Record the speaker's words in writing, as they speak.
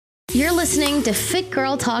You're listening to Fit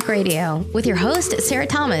Girl Talk Radio with your host, Sarah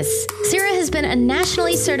Thomas. Sarah has been a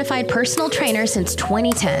nationally certified personal trainer since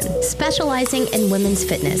 2010, specializing in women's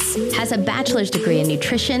fitness, has a bachelor's degree in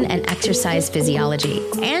nutrition and exercise physiology,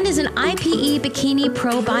 and is an IPE Bikini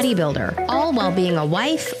Pro bodybuilder, all while being a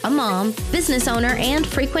wife, a mom, business owner, and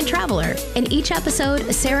frequent traveler. In each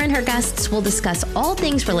episode, Sarah and her guests will discuss all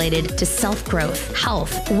things related to self-growth,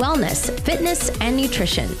 health, wellness, fitness, and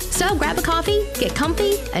nutrition. So grab a coffee, get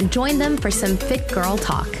comfy, and join them for some Fit Girl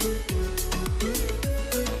Talk.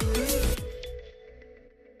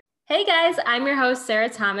 Hey guys, I'm your host, Sarah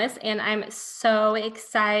Thomas, and I'm so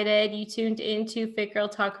excited you tuned into Fit Girl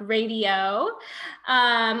Talk Radio.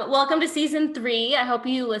 Welcome to season 3. I hope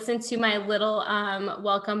you listened to my little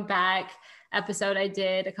welcome back episode I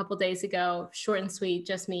did a couple days ago. Short and sweet,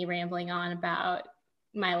 just me rambling on about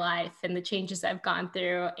my life and the changes I've gone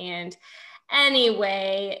through. And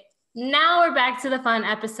anyway, now we're back to the fun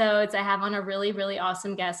episodes. I have on a really, really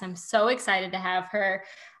awesome guest. I'm so excited to have her.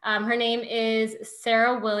 Her name is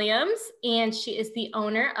Sarah Williams, and she is the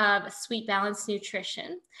owner of Sweet Balance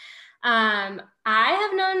Nutrition. I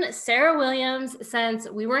have known Sarah Williams since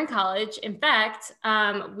we were in college. In fact,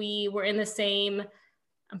 we were in the same,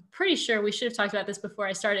 I'm pretty sure we should have talked about this before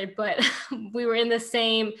I started, but we were in the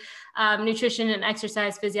same nutrition and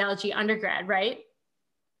exercise physiology undergrad, right?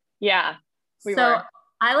 Yeah, we were.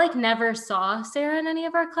 I never saw Sarah in any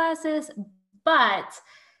of our classes, but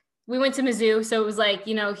we went to Mizzou. So it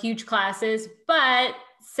was huge classes, but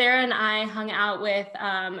Sarah and I hung out with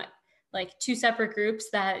two separate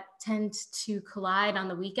groups that tend to collide on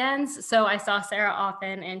the weekends. So I saw Sarah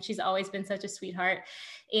often, and she's always been such a sweetheart.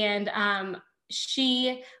 And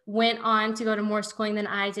she went on to go to more schooling than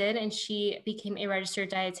I did, and she became a registered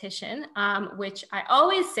dietitian, which I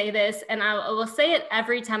always say this, and I will say it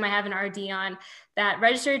every time I have an RD on, that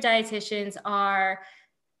registered dietitians are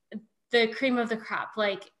the cream of the crop.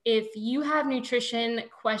 If you have nutrition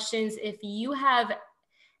questions, if you have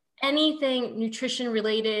anything nutrition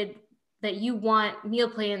related that you want, meal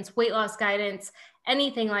plans, weight loss guidance,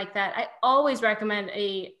 anything like that, I always recommend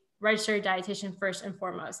a registered dietitian first and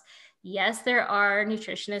foremost. Yes, there are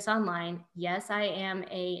nutritionists online. Yes, I am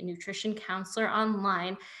a nutrition counselor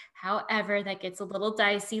online. However, that gets a little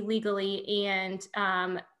dicey legally, and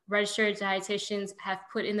registered dietitians have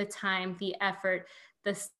put in the time, the effort,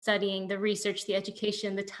 the studying, the research, the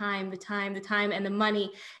education, the time, and the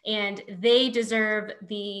money, and they deserve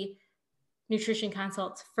the nutrition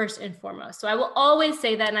consults first and foremost. So I will always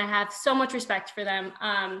say that, and I have so much respect for them.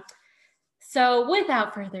 So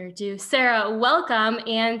without further ado, Sarah, welcome,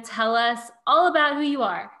 and tell us all about who you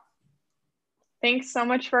are. Thanks so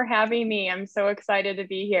much for having me. I'm so excited to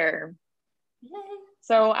be here. Yay.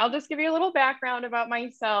 So I'll just give you a little background about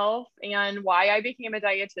myself and why I became a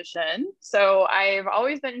dietitian. So I've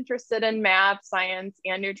always been interested in math, science,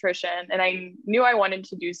 and nutrition, and I knew I wanted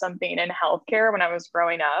to do something in healthcare when I was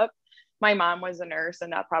growing up. My mom was a nurse,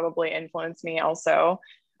 and that probably influenced me also.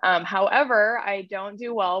 However, I don't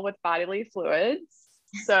do well with bodily fluids.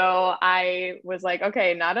 So I was like,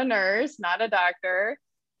 okay, not a nurse, not a doctor.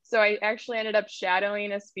 So I actually ended up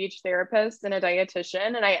shadowing a speech therapist and a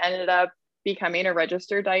dietitian, and I ended up becoming a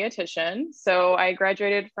registered dietitian. So I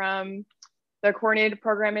graduated from the coordinated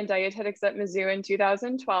program in dietetics at Mizzou in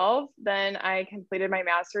 2012. Then I completed my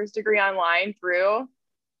master's degree online through,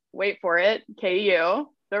 wait for it, KU,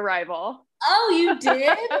 the rival. Oh, you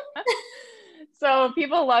did? So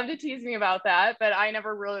people love to tease me about that, but I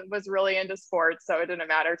never really was into sports, so it didn't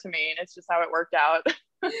matter to me. And it's just how it worked out.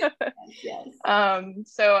 Yes.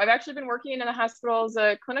 So I've actually been working in the hospital as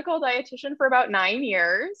a clinical dietitian for about 9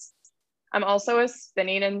 years. I'm also a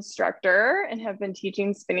spinning instructor and have been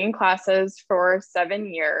teaching spinning classes for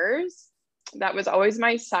 7 years. That was always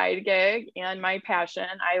my side gig and my passion.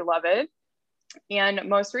 I love it. And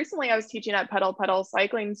most recently, I was teaching at Pedal Pedal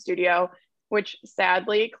Cycling Studio, which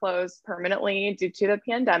sadly closed permanently due to the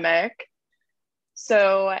pandemic.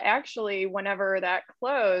 So actually, whenever that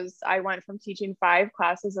closed, I went from teaching 5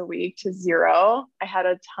 classes a week to 0. I had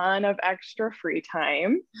a ton of extra free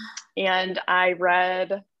time. And I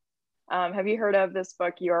read, have you heard of this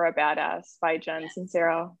book, You're a Badass by Jen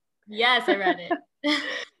Sincero? Yes, I read it.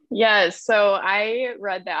 Yes, so I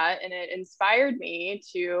read that, and it inspired me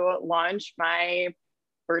to launch my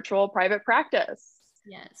virtual private practice.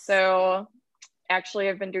 Yes. So actually,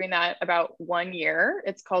 I've been doing that about 1 year.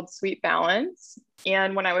 It's called Sweet Balance.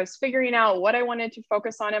 And when I was figuring out what I wanted to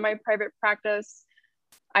focus on in my private practice,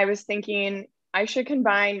 I was thinking I should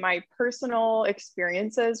combine my personal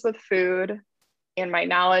experiences with food and my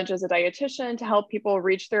knowledge as a dietitian to help people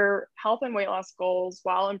reach their health and weight loss goals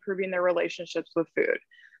while improving their relationships with food.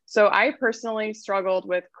 So I personally struggled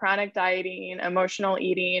with chronic dieting, emotional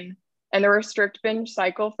eating, and the restrict binge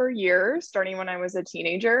cycle for years, starting when I was a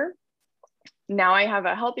teenager. Now I have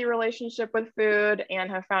a healthy relationship with food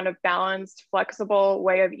and have found a balanced, flexible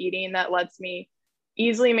way of eating that lets me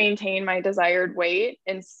easily maintain my desired weight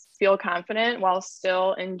and feel confident while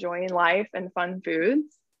still enjoying life and fun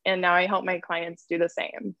foods. And now I help my clients do the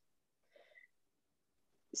same.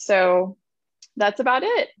 So that's about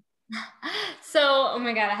it. So, oh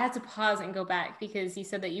my God, I had to pause and go back because you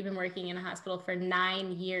said that you've been working in a hospital for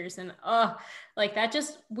 9 years, and like that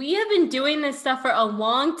we have been doing this stuff for a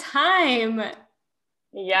long time.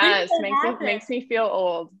 Yes, makes me feel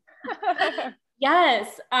old.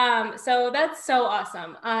 Yes. So that's so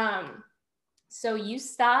awesome. So you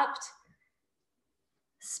stopped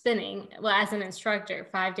spinning, well, as an instructor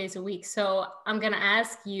 5 days a week. So I'm going to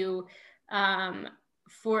ask you,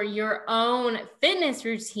 for your own fitness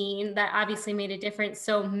routine that obviously made a difference.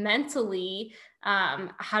 So mentally,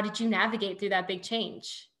 how did you navigate through that big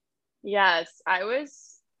change? Yes, I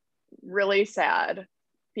was really sad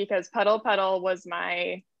because Pedal Pedal was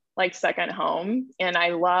my like second home, and I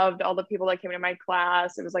loved all the people that came into my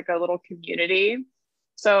class. It was like a little community.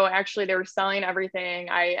 So actually they were selling everything.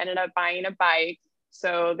 I ended up buying a bike.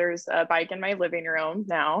 So there's a bike in my living room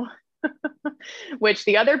now. Which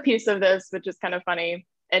the other piece of this, which is kind of funny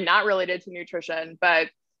and not related to nutrition, but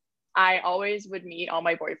I always would meet all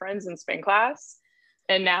my boyfriends in spin class.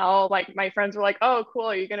 And now like my friends were like, oh, cool.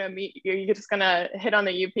 Are you just going to hit on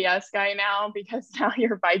the UPS guy now? Because now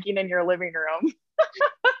you're biking in your living room.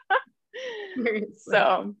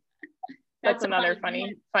 So that's another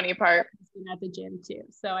funny part. At the gym too.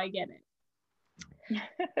 So I get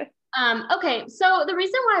it. Okay, so the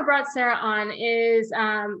reason why I brought Sarah on is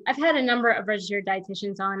I've had a number of registered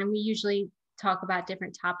dietitians on, and we usually talk about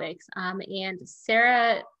different topics. And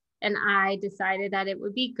Sarah and I decided that it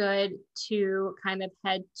would be good to kind of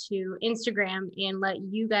head to Instagram and let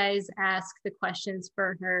you guys ask the questions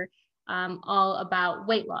for her all about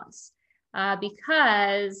weight loss,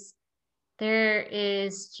 because there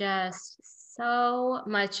is just so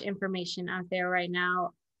much information out there right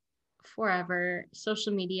now. Forever,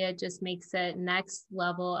 social media just makes it next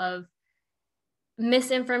level of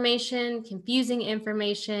misinformation, confusing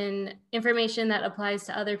information that applies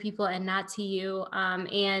to other people and not to you.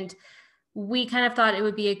 And we kind of thought it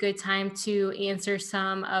would be a good time to answer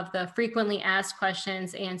some of the frequently asked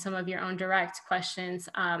questions and some of your own direct questions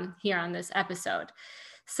here on this episode.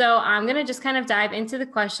 So I'm going to just kind of dive into the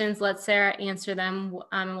questions, let Sarah answer them,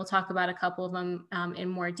 and we'll talk about a couple of them in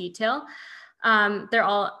more detail. They're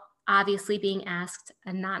all obviously being asked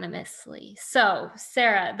anonymously. So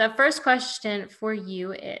Sarah, the first question for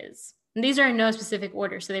you is, and these are in no specific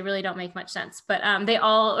order, so they really don't make much sense, but they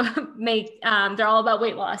all they're all about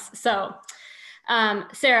weight loss. So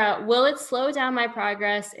Sarah, will it slow down my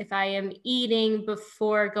progress if I am eating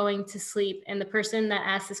before going to sleep? And the person that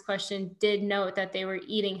asked this question did note that they were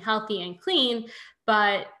eating healthy and clean,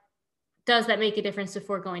 but does that make a difference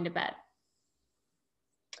before going to bed?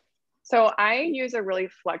 So I use a really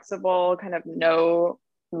flexible kind of no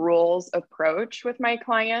rules approach with my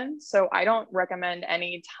clients. So I don't recommend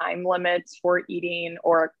any time limits for eating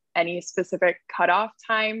or any specific cutoff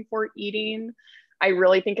time for eating. I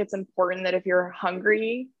really think it's important that if you're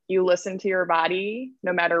hungry, you listen to your body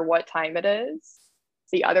no matter what time it is.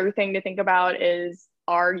 The other thing to think about is,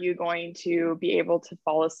 are you going to be able to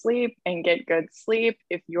fall asleep and get good sleep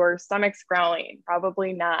if your stomach's growling?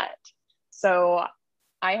 Probably not. So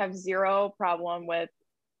I have zero problem with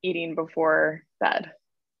eating before bed.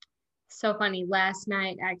 So funny. Last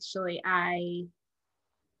night, actually, I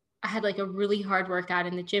had like a really hard workout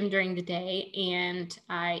in the gym during the day, and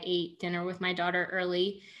I ate dinner with my daughter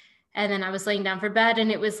early. And then I was laying down for bed,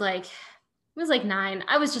 and it was like 9.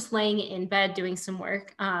 I was just laying in bed doing some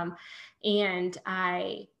work. And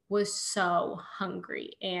I was so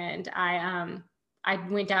hungry, and I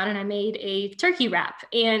went down and I made a turkey wrap.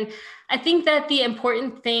 And I think that the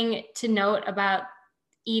important thing to note about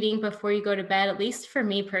eating before you go to bed, at least for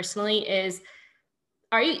me personally, is,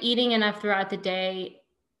 are you eating enough throughout the day?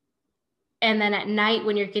 And then at night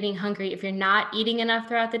when you're getting hungry, if you're not eating enough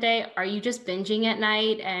throughout the day, are you just binging at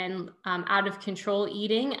night and out of control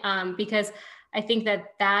eating? Because I think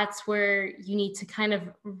that that's where you need to kind of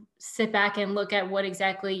sit back and look at what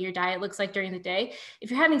exactly your diet looks like during the day. If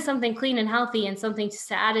you're having something clean and healthy and something to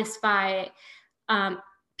satisfy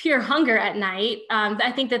pure hunger at night,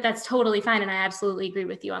 I think that that's totally fine. And I absolutely agree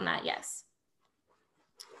with you on that. Yes.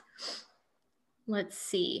 Let's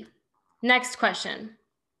see. Next question.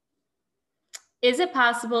 Is it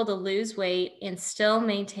possible to lose weight and still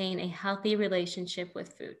maintain a healthy relationship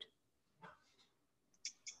with food?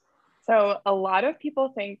 So a lot of people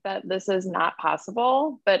think that this is not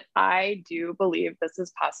possible, but I do believe this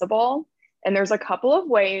is possible. And there's a couple of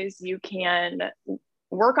ways you can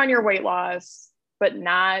work on your weight loss, but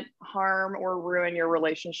not harm or ruin your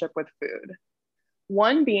relationship with food.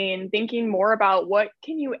 One being thinking more about what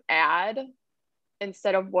can you add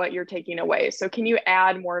instead of what you're taking away. So can you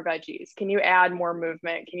add more veggies? Can you add more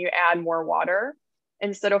movement? Can you add more water?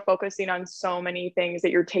 Instead of focusing on so many things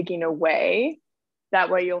that you're taking away. That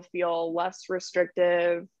way you'll feel less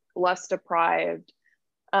restrictive, less deprived.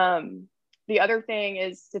 The other thing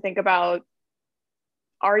is to think about,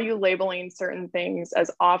 are you labeling certain things as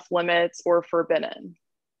off limits or forbidden?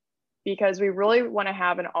 Because we really want to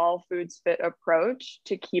have an all foods fit approach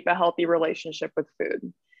to keep a healthy relationship with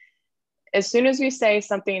food. As soon as we say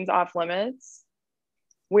something's off limits,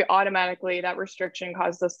 we automatically, that restriction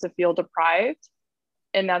causes us to feel deprived.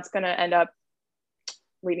 And that's going to end up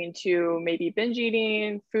leading to maybe binge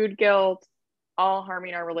eating, food guilt, all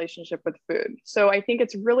harming our relationship with food. So I think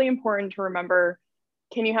it's really important to remember,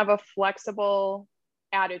 can you have a flexible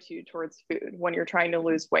attitude towards food when you're trying to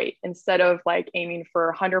lose weight instead of like aiming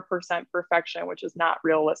for 100% perfection, which is not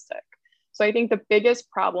realistic. So I think the biggest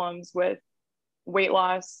problems with weight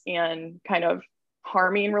loss and kind of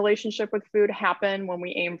harming relationship with food happen when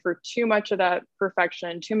we aim for too much of that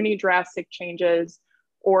perfection, too many drastic changes,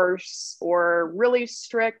 or really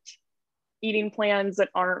strict eating plans that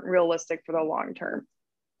aren't realistic for the long term.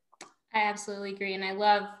 I absolutely agree. And I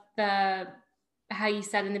love how you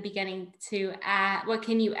said in the beginning to add, what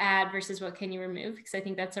can you add versus what can you remove? Because I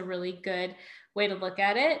think that's a really good way to look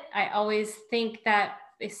at it. I always think that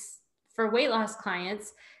for weight loss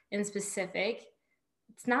clients in specific,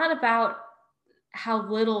 it's not about how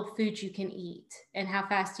little food you can eat and how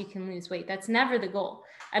fast you can lose weight. That's never the goal.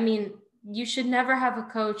 I mean, you should never have a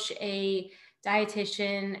coach, a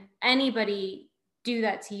dietitian, anybody do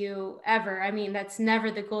that to you ever. I mean, that's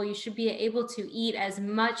never the goal. You should be able to eat as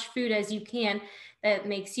much food as you can that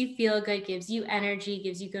makes you feel good, gives you energy,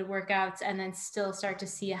 gives you good workouts, and then still start to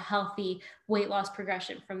see a healthy weight loss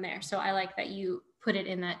progression from there. So I like that you put it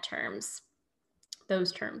in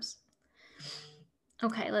those terms.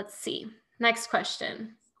 Okay, let's see. Next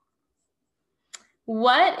question.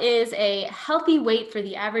 What is a healthy weight for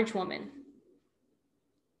the average woman?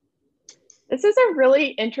 This is a really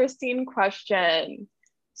interesting question.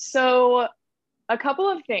 So a couple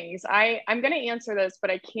of things. I'm going to answer this,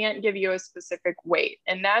 but I can't give you a specific weight.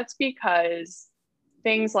 And that's because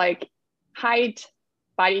things like height,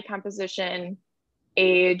 body composition,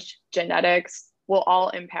 age, genetics will all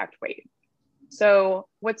impact weight. So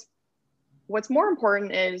what's more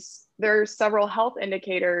important is there's several health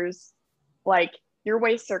indicators like your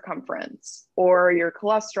waist circumference or your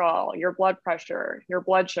cholesterol, your blood pressure, your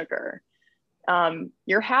blood sugar,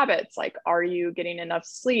 your habits, like are you getting enough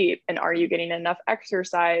sleep and are you getting enough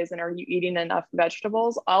exercise and are you eating enough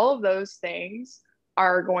vegetables? All of those things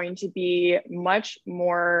are going to be much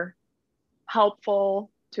more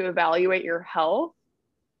helpful to evaluate your health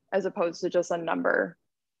as opposed to just a number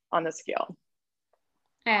on the scale.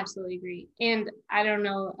 I absolutely agree. And I don't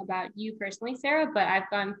know about you personally, Sarah, but I've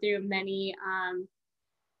gone through many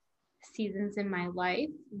seasons in my life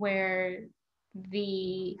where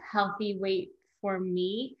the healthy weight for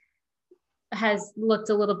me has looked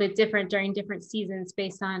a little bit different during different seasons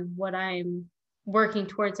based on what I'm working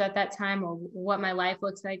towards at that time or what my life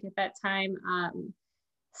looks like at that time.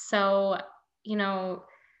 So, you know,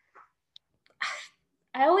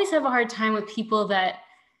 I always have a hard time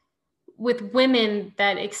with women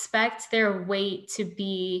that expect their weight to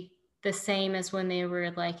be the same as when they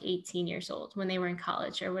were like 18 years old, when they were in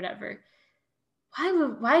college or whatever.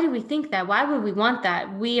 Why do we think that? Why would we want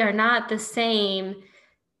that? We are not the same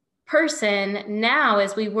person now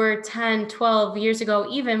as we were 10, 12 years ago,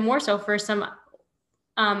 even more so for some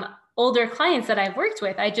older clients that I've worked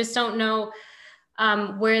with. I just don't know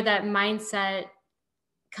where that mindset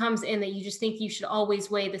comes in that you just think you should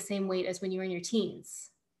always weigh the same weight as when you were in your teens.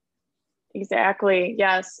 Exactly.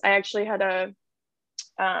 Yes. I actually had a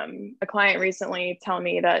client recently tell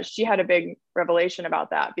me that she had a big revelation about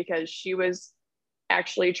that because she was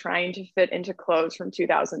actually trying to fit into clothes from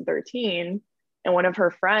 2013. And one of her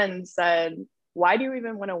friends said, why do you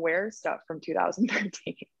even want to wear stuff from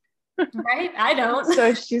 2013? Right? I don't.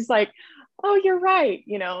 So she's like, oh, you're right.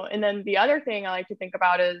 And then the other thing I like to think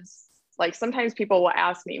about is like, sometimes people will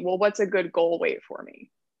ask me, well, what's a good goal weight for me?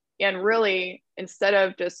 And really, instead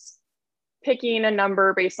of just picking a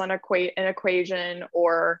number based on an equation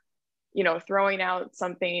or, throwing out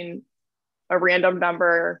a random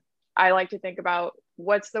number, I like to think about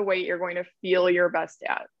what's the weight you're going to feel your best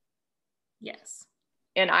at. Yes.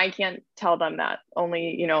 And I can't tell them that.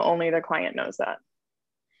 Only the client knows that.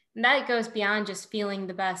 And that goes beyond just feeling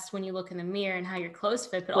the best when you look in the mirror and how your clothes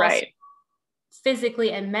fit, but also Right.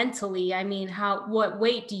 physically and mentally. I mean, what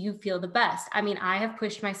weight do you feel the best? I mean, I have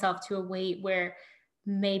pushed myself to a weight where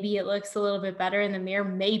maybe it looks a little bit better in the mirror,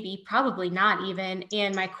 maybe, probably not even,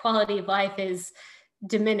 and my quality of life is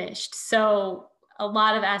diminished. So a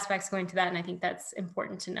lot of aspects go into that, and I think that's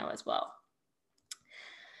important to know as well.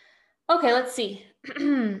 Okay, let's see.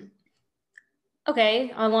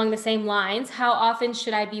 Okay, along the same lines, how often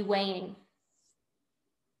should I be weighing?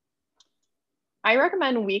 I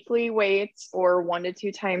recommend weekly weights or 1 to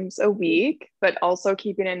 2 times a week, but also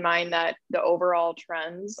keeping in mind that the overall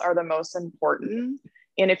trends are the most important.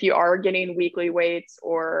 And if you are getting weekly weights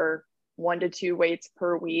or 1 to 2 weights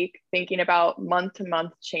per week, thinking about month to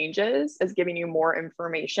month changes is giving you more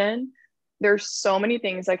information. There's so many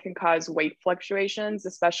things that can cause weight fluctuations,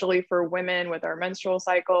 especially for women with our menstrual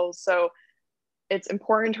cycles. So it's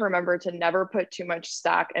important to remember to never put too much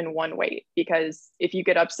stock in one weight, because if you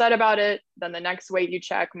get upset about it, then the next weight you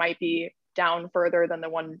check might be down further than the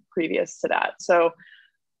one previous to that. So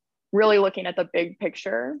really looking at the big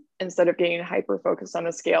picture instead of getting hyper focused on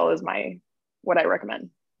the scale is what I recommend.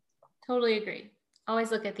 Totally agree.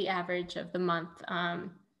 Always look at the average of the month.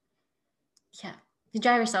 Yeah, you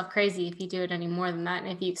drive yourself crazy if you do it any more than that.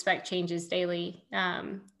 And if you expect changes daily,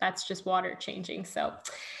 that's just water changing. So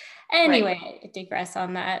anyway, right. I digress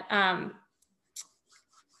on that.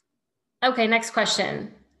 Okay, next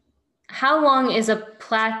question. How long is a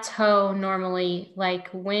plateau normally? Like,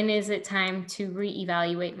 when is it time to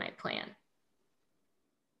reevaluate my plan?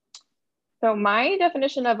 So my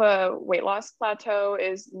definition of a weight loss plateau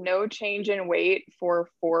is no change in weight for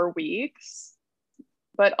 4 weeks,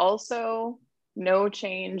 but also no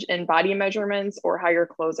change in body measurements or how your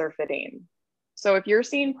clothes are fitting. So if you're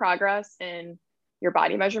seeing progress in your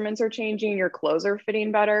body measurements are changing, your clothes are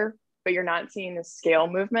fitting better, but you're not seeing the scale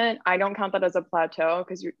movement, I don't count that as a plateau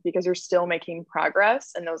because you're still making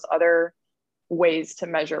progress in those other ways to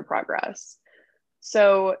measure progress.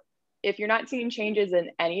 So if you're not seeing changes in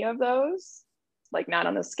any of those, like not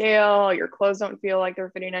on the scale, your clothes don't feel like they're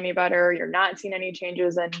fitting any better, you're not seeing any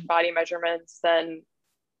changes in body measurements, then,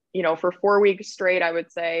 for 4 weeks straight, I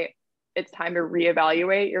would say it's time to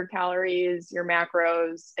reevaluate your calories, your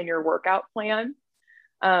macros, and your workout plan.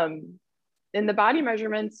 And the body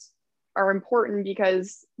measurements are important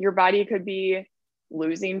because your body could be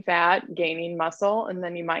losing fat, gaining muscle, and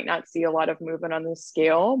then you might not see a lot of movement on the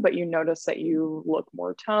scale, but you notice that you look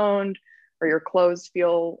more toned or your clothes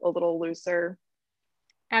feel a little looser.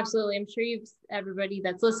 Absolutely. I'm sure everybody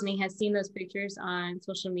that's listening has seen those pictures on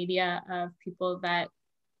social media of people that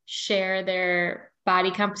share their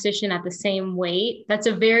body composition at the same weight. That's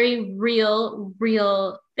a very real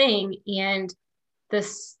thing. And the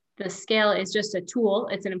scale is just a tool.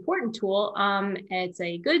 It's an important tool. It's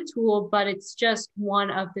a good tool, but it's just one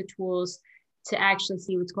of the tools to actually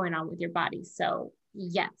see what's going on with your body. So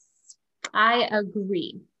yes, I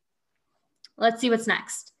agree. Let's see what's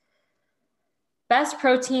next. Best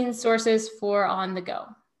protein sources for on the go.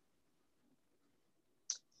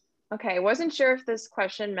 Okay, I wasn't sure if this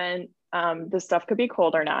question meant the stuff could be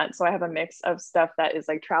cold or not. So I have a mix of stuff that is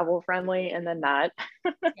like travel friendly and then not.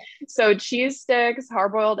 So cheese sticks,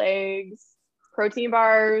 hard-boiled eggs, protein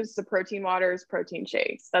bars, the protein waters, protein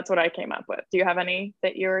shakes. That's what I came up with. Do you have any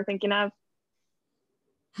that you're thinking of?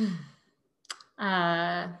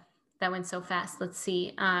 That went so fast. Let's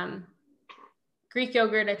see. Greek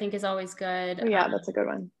yogurt, I think, is always good. Oh, yeah, that's a good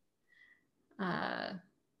one.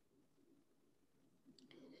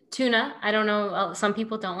 Tuna. I don't know. Some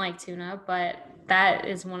people don't like tuna, but that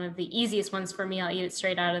is one of the easiest ones for me. I'll eat it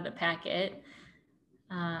straight out of the packet.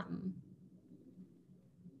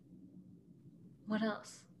 What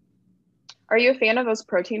else? Are you a fan of those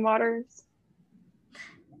protein waters?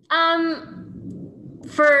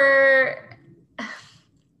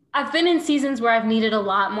 I've been in seasons where I've needed a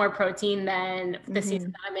lot more protein than the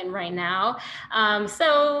season that I'm in right now.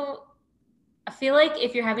 So I feel like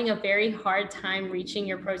if you're having a very hard time reaching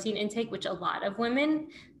your protein intake, which a lot of women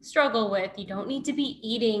struggle with, you don't need to be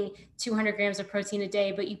eating 200 grams of protein a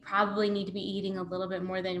day, but you probably need to be eating a little bit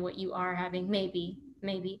more than what you are having, maybe.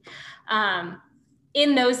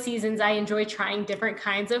 In those seasons, I enjoy trying different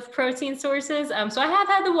kinds of protein sources. So I have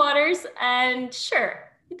had the waters, and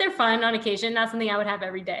sure, they're fun on occasion, not something I would have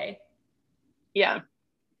every day. Yeah,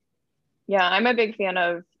 I'm a big fan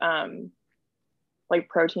of like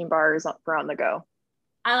protein bars for on the go.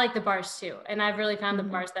 I like the bars too. And I've really found the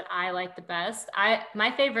bars that I like the best.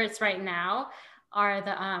 My favorites right now are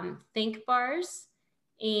the Think bars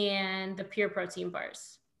and the Pure Protein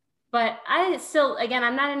bars. but I still, again,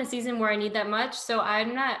 I'm not in a season where I need that much. So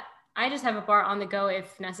I just have a bar on the go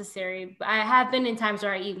if necessary. I have been in times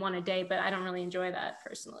where I eat one a day, but I don't really enjoy that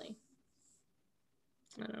personally.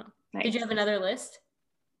 I don't know. Nice. Did you have another list?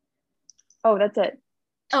 Oh, that's it.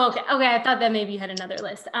 Oh, okay. Okay. I thought that maybe you had another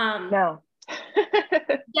list. No.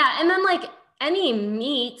 Yeah. And then like any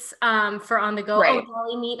meats for on the go. Right. Oh,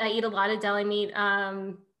 deli meat. I eat a lot of deli meat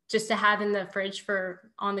just to have in the fridge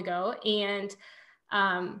for on the go. And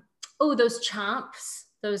those chomps,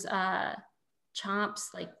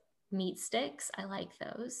 like meat sticks. I like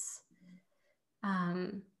those.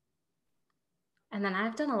 And then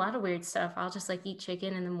I've done a lot of weird stuff. I'll just like eat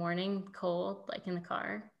chicken in the morning, cold, like in the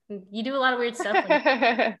car. You do a lot of weird stuff. Like, you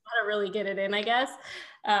gotta really get it in, I guess.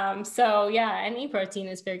 So yeah, any protein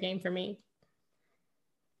is fair game for me.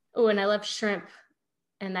 Oh, and I love shrimp,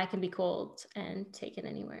 and that can be cold and taken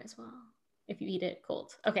anywhere as well if you eat it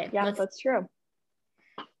cold. Okay. Yeah, that's true.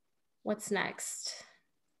 What's next?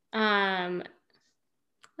 I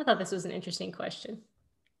thought this was an interesting question.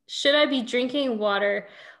 Should I be drinking water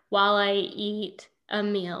while I eat a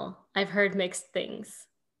meal? I've heard mixed things.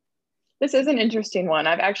 This is an interesting one.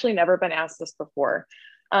 I've actually never been asked this before.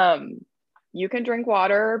 You can drink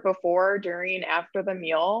water before, during, after the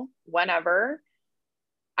meal, whenever.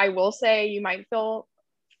 I will say you might feel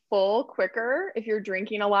full quicker if you're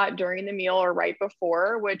drinking a lot during the meal or right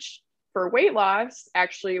before, which for weight loss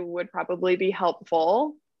actually would probably be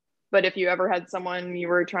helpful. But if you ever had someone you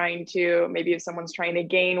were trying to, maybe if someone's trying to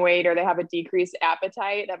gain weight or they have a decreased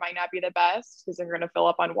appetite, that might not be the best because they're going to fill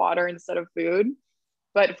up on water instead of food.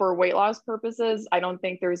 But for weight loss purposes, I don't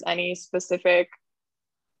think there's any specific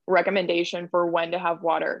recommendation for when to have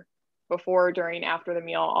water. Before, during, after the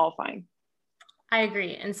meal, all fine. I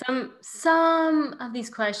agree. And some of these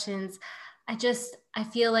questions, I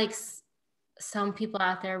feel like some people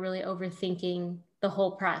out there are really overthinking the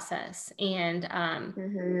whole process. And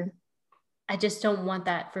I just don't want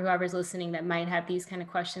that for whoever's listening that might have these kind of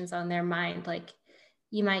questions on their mind. Like,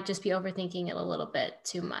 you might just be overthinking it a little bit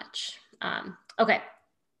too much. Okay.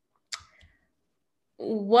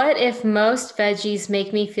 What if most veggies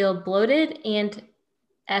make me feel bloated and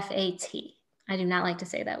FAT? I do not like to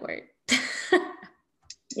say that word.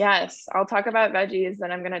 Yes, I'll talk about veggies,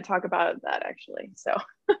 and I'm going to talk about that actually. So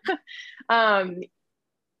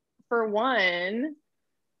for one,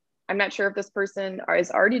 I'm not sure if this person is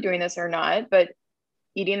already doing this or not, but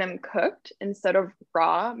eating them cooked instead of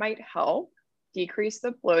raw might help decrease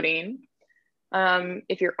the bloating.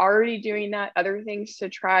 If you're already doing that, other things to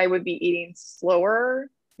try would be eating slower,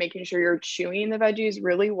 making sure you're chewing the veggies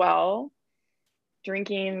really well,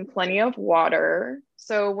 drinking plenty of water.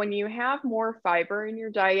 So when you have more fiber in your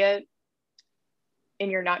diet and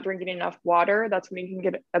you're not drinking enough water, that's when you can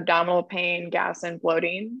get abdominal pain, gas, and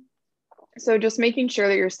bloating. So just making sure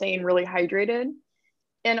that you're staying really hydrated.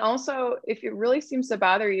 And also, if it really seems to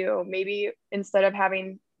bother you, maybe instead of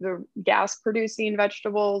having the gas producing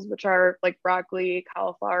vegetables, which are like broccoli,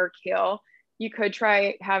 cauliflower, kale, you could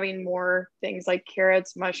try having more things like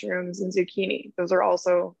carrots, mushrooms, and zucchini. Those are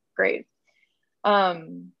also great.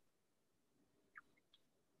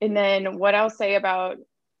 And then what I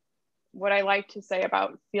like to say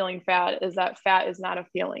about feeling fat is that fat is not a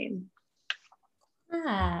feeling.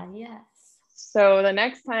 Yes. So the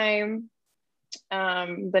next time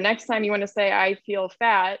you want to say, I feel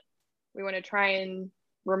fat, we want to try and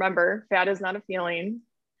remember fat is not a feeling,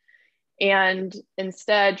 and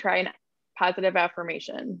instead try an positive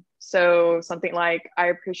affirmation. So something like, I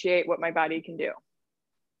appreciate what my body can do.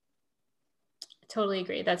 Totally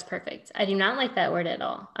agree. That's perfect. I do not like that word at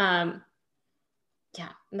all. Yeah,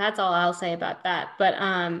 that's all I'll say about that. But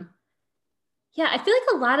yeah, I feel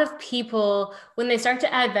like a lot of people, when they start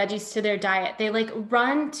to add veggies to their diet, they like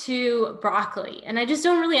run to broccoli. And I just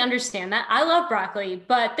don't really understand that. I love broccoli,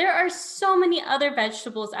 but there are so many other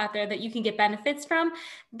vegetables out there that you can get benefits from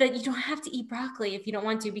that you don't have to eat broccoli if you don't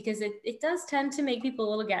want to, because it does tend to make people a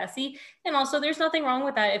little gassy. And also there's nothing wrong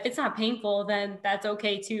with that. If it's not painful, then that's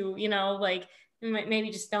okay too. You know, like maybe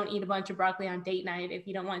just don't eat a bunch of broccoli on date night if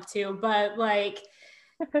you don't want to, but like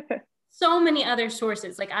so many other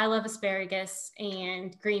sources. Like I love asparagus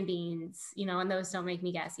and green beans, you know, and those don't make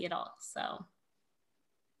me gassy at all. So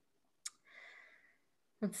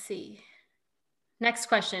let's see. Next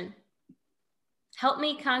question. Help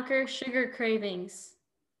me conquer sugar cravings.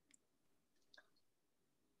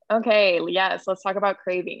 Okay, yes, let's talk about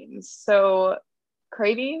cravings. So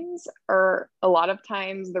cravings are a lot of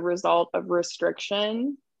times the result of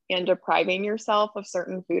restriction and depriving yourself of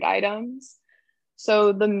certain food items.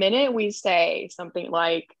 So the minute we say something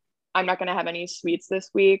like, I'm not going to have any sweets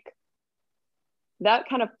this week, that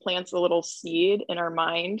kind of plants a little seed in our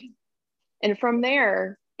mind And from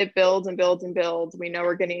there, it builds and builds and builds. We know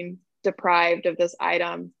we're getting deprived of this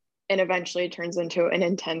item, and eventually it turns into an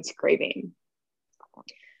intense craving.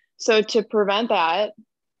 So to prevent that,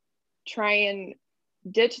 try and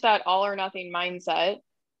ditch that all or nothing mindset.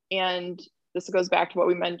 And this goes back to what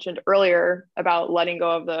we mentioned earlier about letting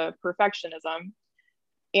go of the perfectionism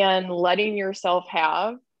and letting yourself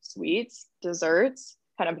have sweets, desserts,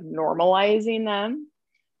 kind of normalizing them.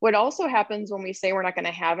 What also happens when we say we're not going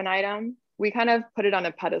to have an item, we kind of put it on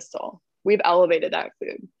a pedestal. We've elevated that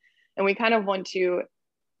food. And we kind of want to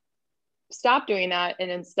stop doing that and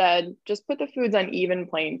instead just put the foods on even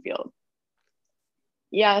playing field.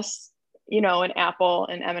 Yes, you know, an apple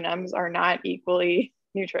and M&Ms are not equally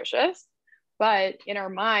nutritious, but in our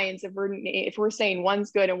minds, if we're saying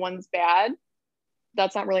one's good and one's bad,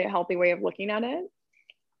 that's not really a healthy way of looking at it.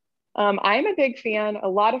 I'm a big fan. A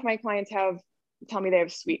lot of my clients tell me they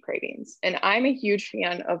have sweet cravings, and I'm a huge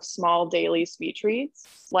fan of small daily sweet treats,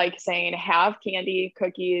 like saying have candy,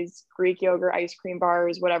 cookies, Greek yogurt, ice cream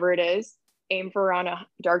bars, whatever it is. Aim for around a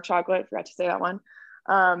dark chocolate. Forgot to say that one.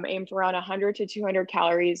 Aim for around 100 to 200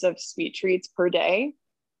 calories of sweet treats per day.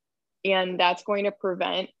 And that's going to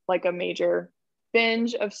prevent like a major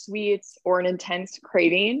binge of sweets or an intense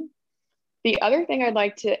craving. The other thing I'd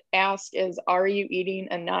like to ask is, are you eating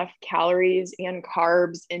enough calories and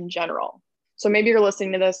carbs in general? So maybe you're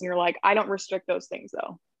listening to this and you're like, I don't restrict those things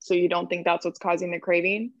though. So you don't think that's what's causing the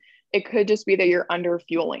craving. It could just be that you're under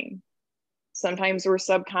fueling. Sometimes we're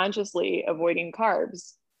subconsciously avoiding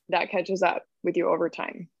carbs. That catches up with you over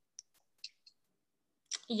time.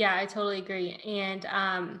 Yeah, I totally agree. And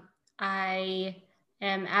I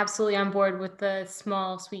am absolutely on board with the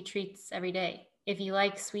small sweet treats every day. If you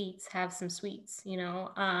like sweets, have some sweets, you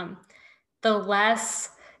know. The less,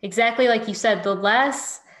 exactly like you said, the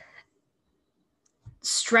less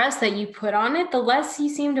stress that you put on it, the less you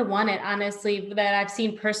seem to want it, honestly, that I've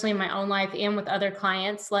seen personally in my own life and with other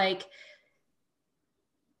clients. Like,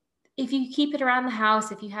 if you keep it around the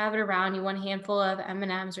house, if you have it around, you want a handful of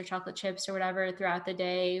M&Ms or chocolate chips or whatever throughout the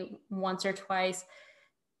day, once or twice,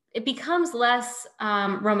 it becomes less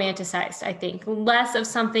romanticized, I think. Less of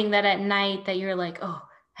something that at night that you're like, oh,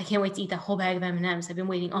 I can't wait to eat that whole bag of M&Ms. I've been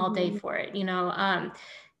waiting all day for it. You know,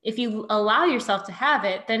 if you allow yourself to have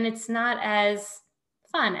it, then it's not as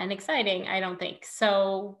fun and exciting, I don't think.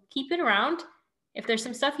 So keep it around. If there's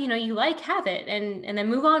some stuff, you know, you like, have it and then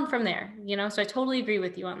move on from there, you know? So I totally agree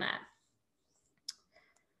with you on that.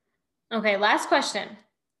 Okay, last question.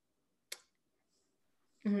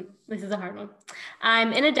 This is a hard one.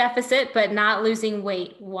 I'm in a deficit, but not losing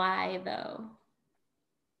weight. Why though?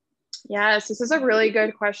 Yes, this is a really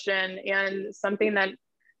good question and something that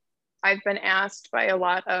I've been asked by a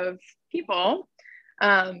lot of people.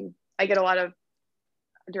 I get a lot of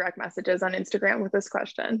direct messages on Instagram with this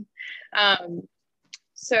question. And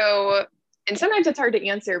sometimes it's hard to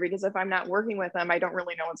answer because if I'm not working with them, I don't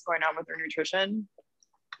really know what's going on with their nutrition.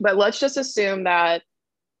 But let's just assume that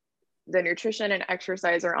the nutrition and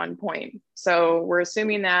exercise are on point. So we're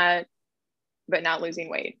assuming that, but not losing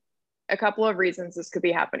weight. A couple of reasons this could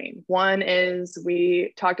be happening. One is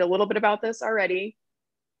we talked a little bit about this already.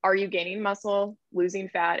 Are you gaining muscle, losing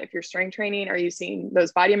fat? If you're strength training, are you seeing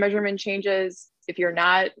those body measurement changes? If you're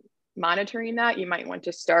not monitoring that, you might want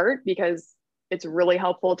to start because it's really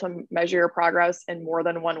helpful to measure your progress in more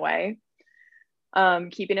than one way.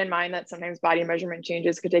 Keeping in mind that sometimes body measurement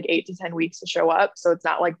changes could take 8 to 10 weeks to show up. So it's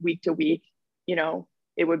not like week to week, you know,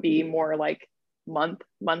 it would be more like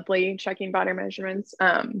monthly checking body measurements.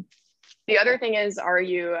 The other thing is, are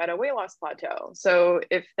you at a weight loss plateau? So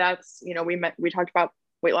if that's, you know, we talked about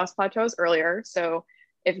weight loss plateaus earlier. So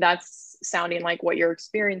if that's sounding like what you're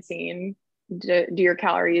experiencing, do your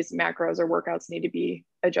calories, macros, or workouts need to be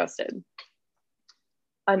adjusted?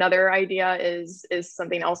 Another idea is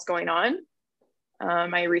something else going on.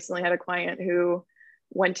 I recently had a client who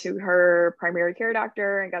went to her primary care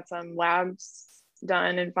doctor and got some labs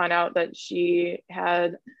done and found out that she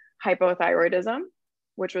had hypothyroidism,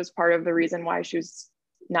 which was part of the reason why she was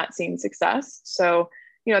not seeing success. So,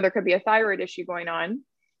 you know, there could be a thyroid issue going on.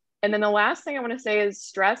 And then the last thing I want to say is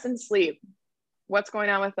stress and sleep. What's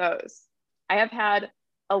going on with those? I have had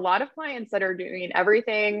a lot of clients that are doing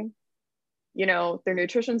everything, you know, their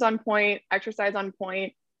nutrition's on point, exercise on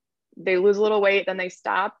point, they lose a little weight, then they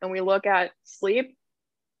stop, and we look at sleep,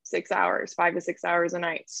 6 hours, 5 to 6 hours a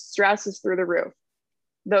night. Stress is through the roof.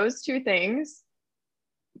 Those two things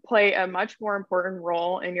play a much more important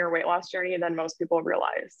role in your weight loss journey than most people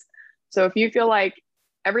realize. So if you feel like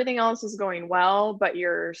everything else is going well, but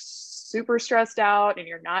you're super stressed out and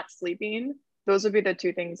you're not sleeping, those would be the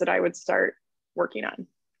two things that I would start working on.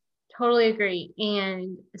 Totally agree.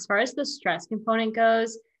 And as far as the stress component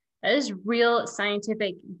goes, that is real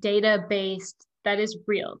scientific data based. That is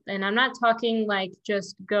real. And I'm not talking like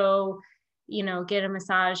just go, get a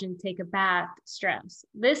massage and take a bath stress.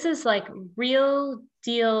 This is like real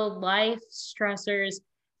deal life stressors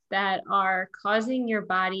that are causing your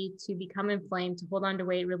body to become inflamed, to hold on to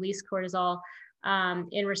weight, release cortisol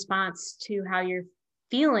in response to how you're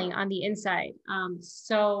feeling on the inside.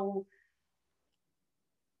 So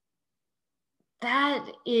that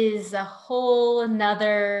is a whole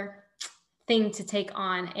nother thing to take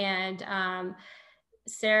on. And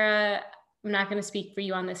Sarah, I'm not going to speak for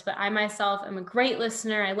you on this, but I myself am a great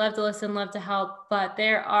listener. I love to listen, love to help, but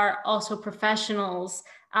there are also professionals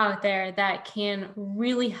out there that can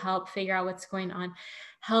really help figure out what's going on,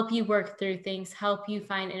 help you work through things, help you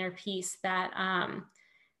find inner peace that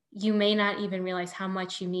you may not even realize how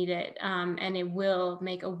much you need it. And it will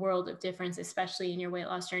make a world of difference, especially in your weight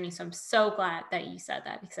loss journey. So I'm so glad that you said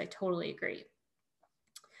that, because I totally agree.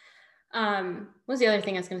 What was the other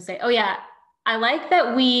thing I was going to say? Oh yeah. I like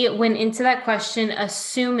that we went into that question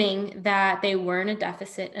assuming that they were in a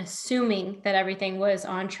deficit, assuming that everything was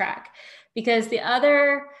on track, because the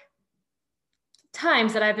other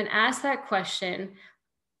times that I've been asked that question,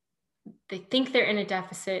 they think they're in a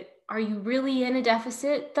deficit. Are you really in a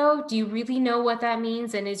deficit though? Do you really know what that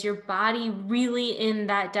means? And is your body really in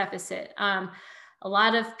that deficit? A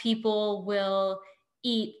lot of people will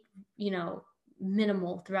eat,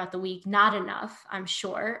 minimal throughout the week, not enough, I'm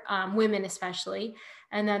sure, women especially.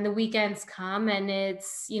 And then the weekends come and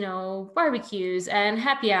it's, barbecues and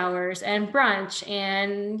happy hours and brunch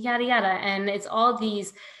and yada, yada. And it's all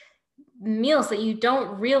these meals that you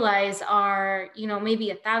don't realize are, maybe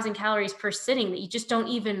 1,000 calories per sitting, that you just don't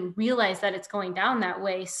even realize that it's going down that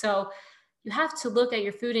way. So you have to look at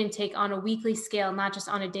your food intake on a weekly scale, not just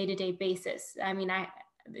on a day-to-day basis. I mean,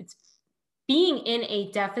 being in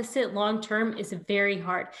a deficit long-term is very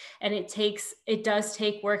hard, and it does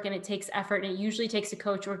take work and it takes effort, and it usually takes a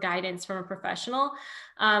coach or guidance from a professional.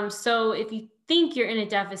 So if you think you're in a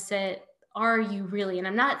deficit, are you really? And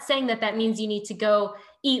I'm not saying that means you need to go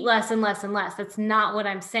eat less and less and less. That's not what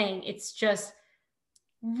I'm saying. It's just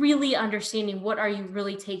really understanding what are you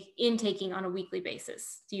really taking on a weekly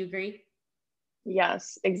basis. Do you agree?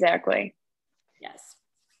 Yes, exactly. Yes.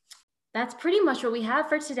 That's pretty much what we have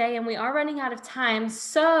for today, and we are running out of time.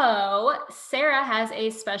 So Sarah has a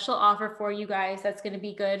special offer for you guys that's going to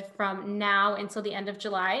be good from now until the end of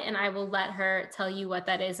July, and I will let her tell you what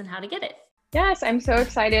that is and how to get it. Yes, I'm so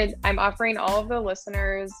excited. I'm offering all of the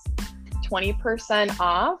listeners 20%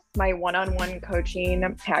 off my one-on-one coaching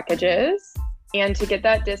packages. And to get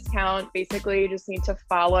that discount, basically you just need to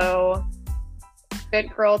follow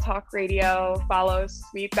Fit Girl Talk Radio, follow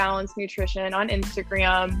Sweet Balance Nutrition on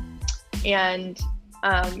Instagram. And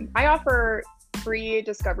I offer free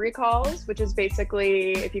discovery calls, which is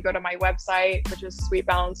basically, if you go to my website, which is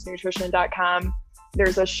sweetbalancenutrition.com,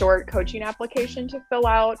 there's a short coaching application to fill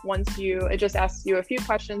out. It just asks you a few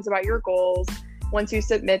questions about your goals. Once you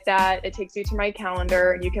submit that, it takes you to my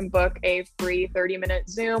calendar, and you can book a free 30-minute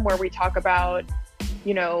Zoom where we talk about,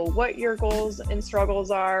 what your goals and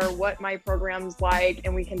struggles are, what my program's like,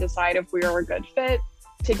 and we can decide if we are a good fit.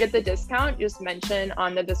 To get the discount, just mention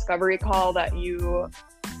on the discovery call that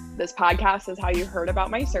this podcast is how you heard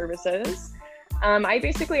about my services. I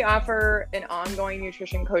basically offer an ongoing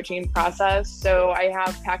nutrition coaching process. So I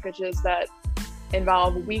have packages that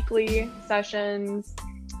involve weekly sessions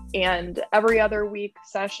and every other week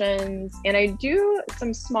sessions. And I do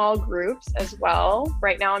some small groups as well.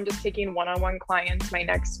 Right now, I'm just taking one-on-one clients. My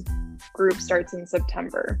next group starts in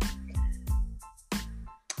September.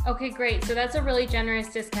 Okay, great. So that's a really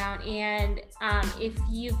generous discount. And if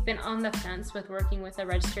you've been on the fence with working with a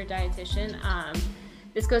registered dietitian,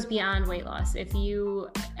 this goes beyond weight loss. If you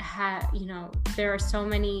have, there are so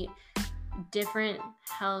many different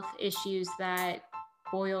health issues that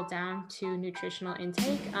boil down to nutritional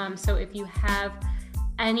intake. So if you have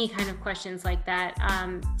any kind of questions like that,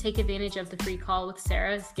 take advantage of the free call with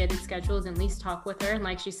Sarah, get it scheduled, and at least talk with her. And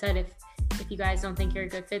like she said, if you guys don't think you're a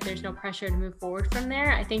good fit, there's no pressure to move forward from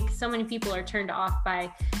there. I think so many people are turned off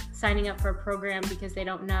by signing up for a program because they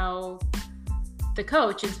don't know the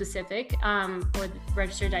coach in specific, or the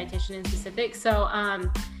registered dietitian in specific. So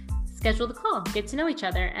schedule the call, get to know each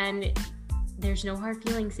other, and there's no hard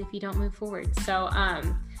feelings if you don't move forward. So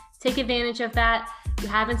take advantage of that. You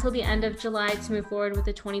have until the end of July to move forward with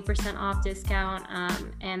a 20% off discount,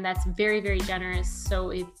 and that's very, very generous. So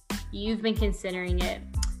if you've been considering it,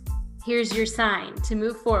 here's your sign to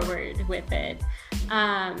move forward with it.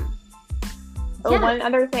 One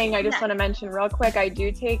other thing I just want to mention real quick, I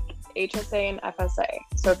do take HSA and FSA.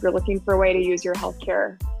 So if you're looking for a way to use your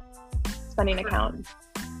healthcare spending account.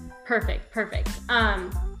 Perfect.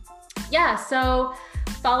 So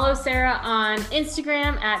follow Sarah on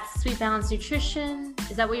Instagram at Sweet Balance Nutrition.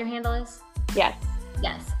 Is that what your handle is? Yes.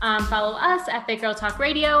 Follow us at Fit Girl Talk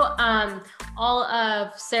Radio. All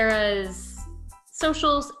of Sarah's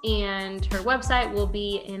socials and her website will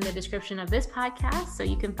be in the description of this podcast. So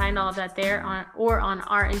you can find all of that there on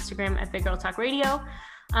our Instagram at Fit Girl Talk Radio.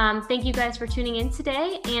 Thank you guys for tuning in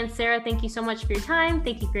today. And Sarah, thank you so much for your time.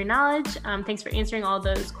 Thank you for your knowledge. Thanks for answering all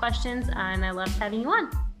those questions. And I loved having you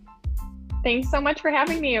on. Thanks so much for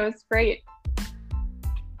having me. It was great.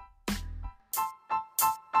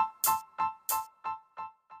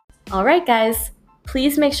 All right, guys.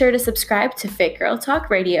 Please make sure to subscribe to Fit Girl Talk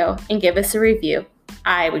Radio and give us a review.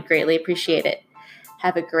 I would greatly appreciate it.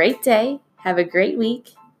 Have a great day, have a great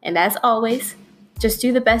week, and as always, just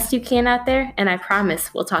do the best you can out there, and I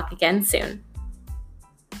promise we'll talk again soon.